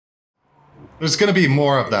There's gonna be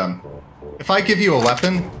more of them. If I give you a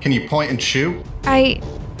weapon, can you point and shoot? I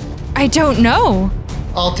don't know.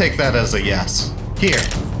 I'll take that as a yes. Here,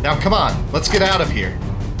 now come on, let's get out of here.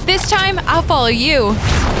 This time, I'll follow you.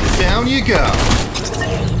 Down you go.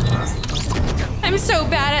 I'm so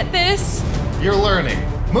bad at this. You're learning.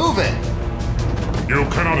 Move it. You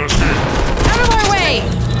cannot escape. Out of our way.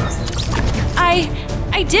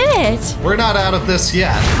 I did it. We're not out of this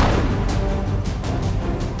yet.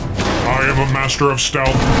 I am a master of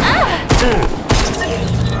stealth.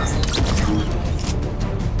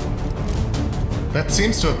 That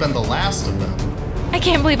seems to have been the last of them. I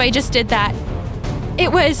can't believe I just did that.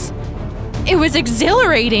 It was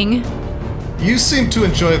exhilarating. You seem to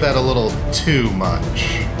enjoy that a little too much.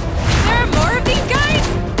 There are more of these guys?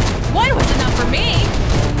 One was enough for me.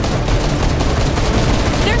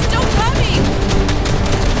 They're still coming.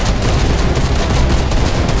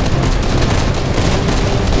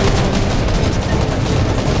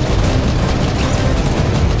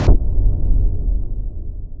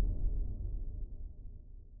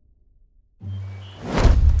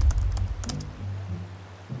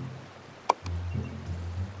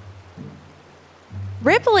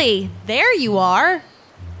 Ripley, there you are.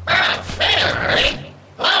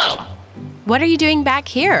 What are you doing back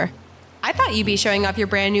here? I thought you'd be showing off your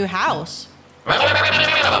brand new house.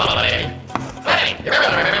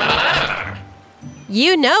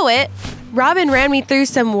 You know it. Robin ran me through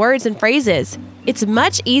some words and phrases. It's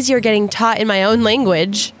much easier getting taught in my own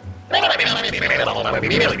language.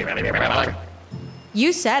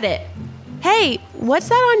 You said it. Hey, what's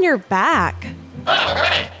that on your back?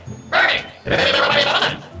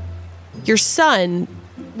 Your son.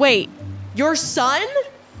 Wait, your son?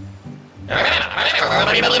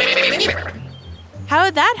 How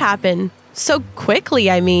did that happen? So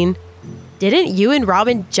quickly, I mean. Didn't you and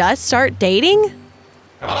Robin just start dating?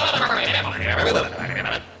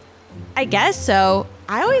 I guess so.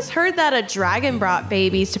 I always heard that a dragon brought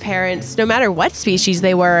babies to parents, no matter what species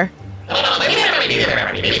they were.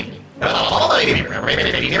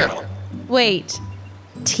 Wait,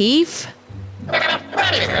 teeth?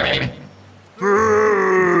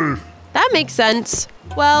 That makes sense.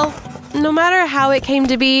 Well, no matter how it came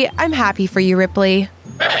to be, I'm happy for you, Ripley.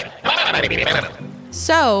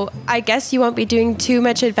 So, I guess you won't be doing too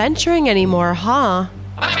much adventuring anymore, huh?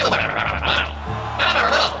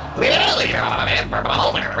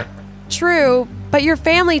 True, but your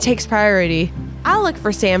family takes priority. I'll look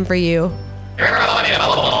for Sam for you.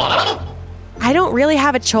 I don't really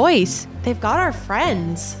have a choice. They've got our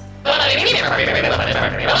friends.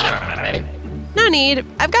 No need.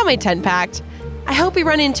 I've got my tent packed. I hope we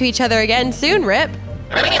run into each other again soon, Rip.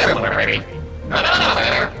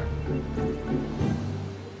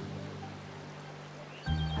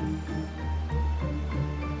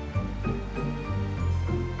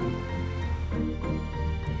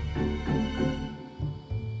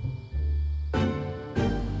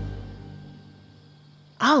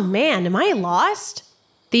 Oh man, am I lost?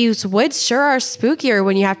 These woods sure are spookier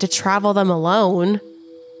when you have to travel them alone.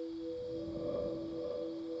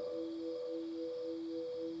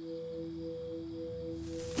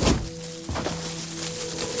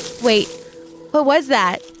 Wait, what was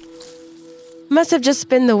that? Must have just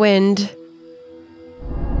been the wind.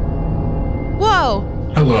 Whoa!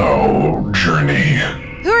 Hello, Journey.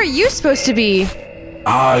 Who are you supposed to be?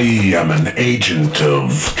 I am an agent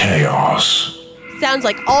of chaos. Sounds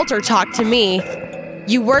like altar talk to me.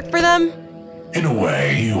 You work for them? In a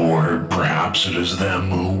way, or perhaps it is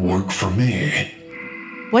them who work for me.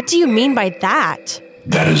 What do you mean by that?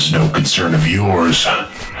 That is no concern of yours.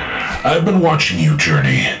 I've been watching you,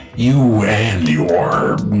 Journey. You and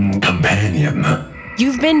your companion.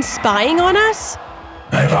 You've been spying on us?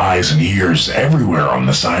 I have eyes and ears everywhere on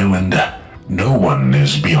this island. No one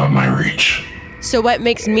is beyond my reach. So what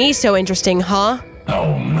makes me so interesting, huh?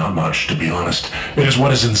 Oh, not much, to be honest. It is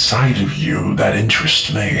what is inside of you that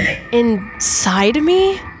interests me. Inside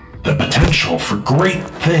me? The potential for great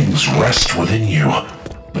things rests within you,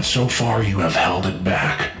 but so far you have held it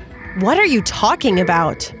back. What are you talking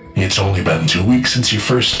about? It's only been 2 weeks since you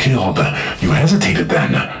first killed. You hesitated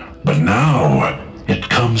then, but now it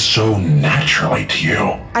comes so naturally to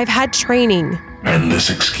you. I've had training. And this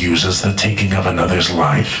excuses the taking of another's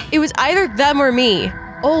life? It was either them or me.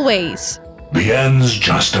 Always. The ends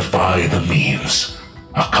justify the means.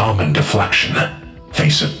 A common deflection.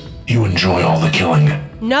 Face it, you enjoy all the killing.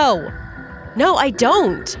 No. No, I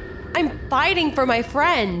don't. I'm fighting for my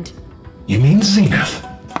friend. You mean Zenith?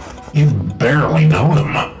 You barely know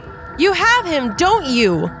him. You have him, don't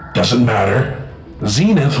you? Doesn't matter.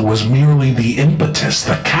 Zenith was merely the impetus,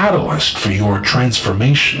 the catalyst for your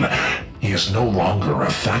transformation. He is no longer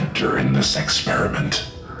a factor in this experiment.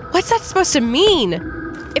 What's that supposed to mean?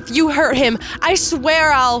 If you hurt him, I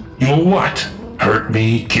swear I'll... You'll what? Hurt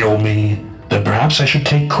me? Kill me? Then perhaps I should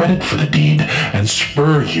take credit for the deed and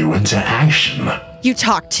spur you into action. You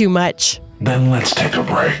talk too much. Then let's take a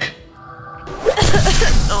break.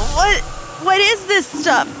 What is this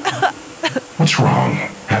stuff? What's wrong?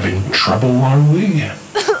 Having trouble, are we?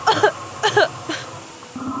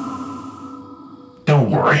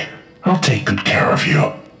 Don't worry. I'll take good care of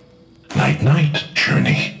you. Night-night,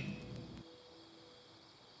 Journey.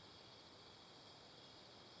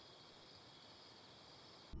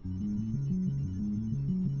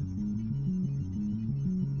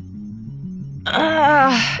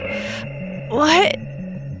 What?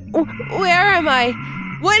 Where am I?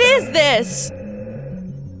 What is this?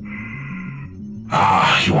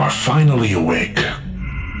 Ah, you are finally awake.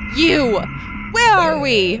 You! Where are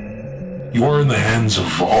we? You are in the hands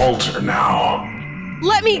of Alter now.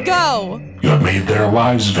 Let me go! You have made their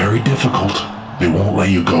lives very difficult. They won't let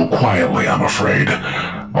you go quietly, I'm afraid.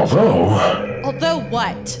 Although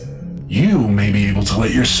what? You may be able to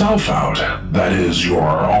let yourself out. That is, your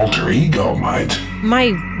alter ego might.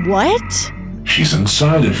 My what? She's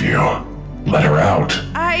inside of you. Let her out.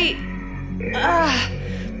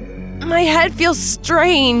 My head feels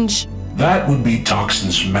strange. That would be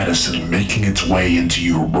Toxin's medicine making its way into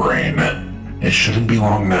your brain. It shouldn't be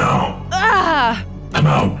long now. Come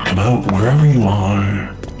out, wherever you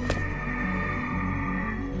are.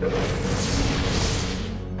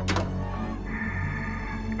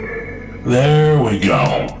 There we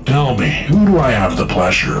go. Tell me, who do I have the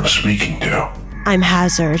pleasure of speaking to? I'm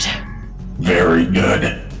Hazard. Very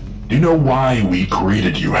good. Do you know why we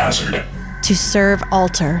created you, Hazard? To serve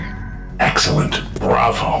Alter. Excellent.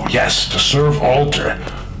 Bravo. Yes, to serve Alter.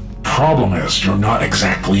 Problem is, you're not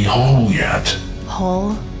exactly whole yet.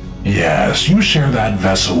 Whole? Yes, you share that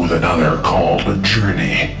vessel with another called a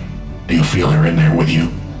Journey. Do you feel her in there with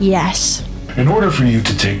you? Yes. In order for you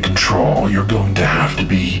to take control, you're going to have to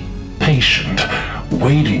be patient,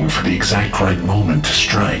 waiting for the exact right moment to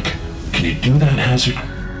strike. Can you do that, Hazard?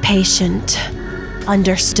 Patient.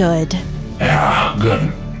 Understood. Yeah,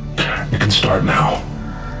 good. You can start now.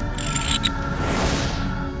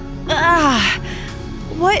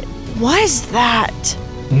 What was that?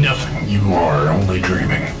 Nothing. You are only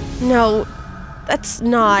dreaming. No, that's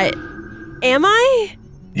not. Am I?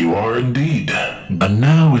 You are indeed. But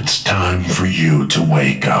now it's time for you to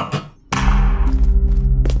wake up.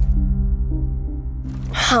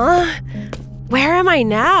 Huh? Where am I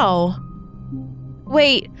now?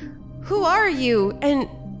 Wait, who are you? And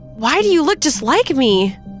why do you look just like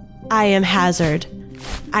me? I am Hazard.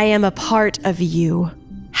 I am a part of you.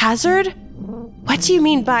 Hazard? What do you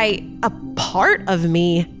mean by a part of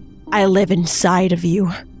me? I live inside of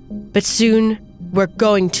you. But soon, we're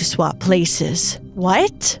going to swap places.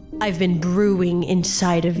 What? I've been brewing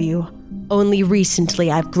inside of you. Only recently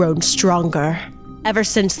I've grown stronger. Ever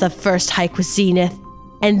since the first hike with Zenith,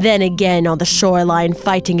 and then again on the shoreline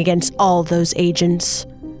fighting against all those agents.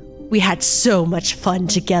 We had so much fun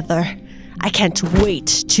together. I can't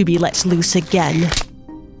wait to be let loose again.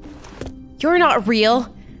 You're not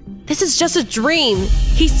real. This is just a dream.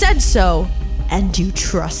 He said so. And you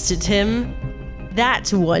trusted him?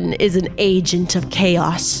 That one is an agent of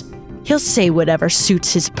chaos. He'll say whatever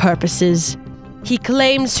suits his purposes. He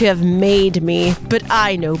claims to have made me, but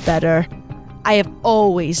I know better. I have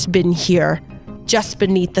always been here, just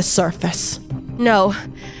beneath the surface. No,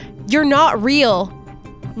 you're not real.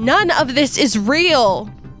 None of this is real.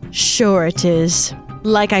 Sure it is.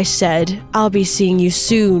 Like I said, I'll be seeing you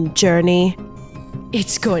soon, Journey.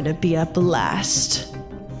 It's going to be a blast.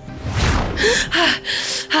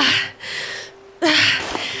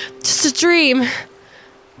 Just a dream.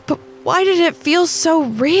 But why did it feel so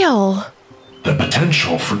real? The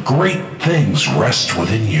potential for great things rests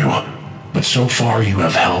within you, but so far you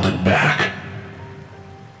have held it back.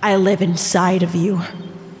 I live inside of you,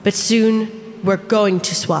 but soon we're going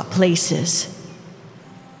to swap places.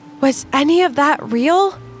 Was any of that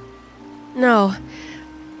real? No.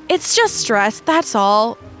 It's just stress, that's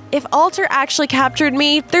all. If Alter actually captured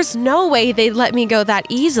me, there's no way they'd let me go that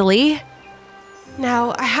easily.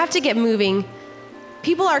 Now, I have to get moving.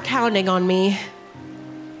 People are counting on me.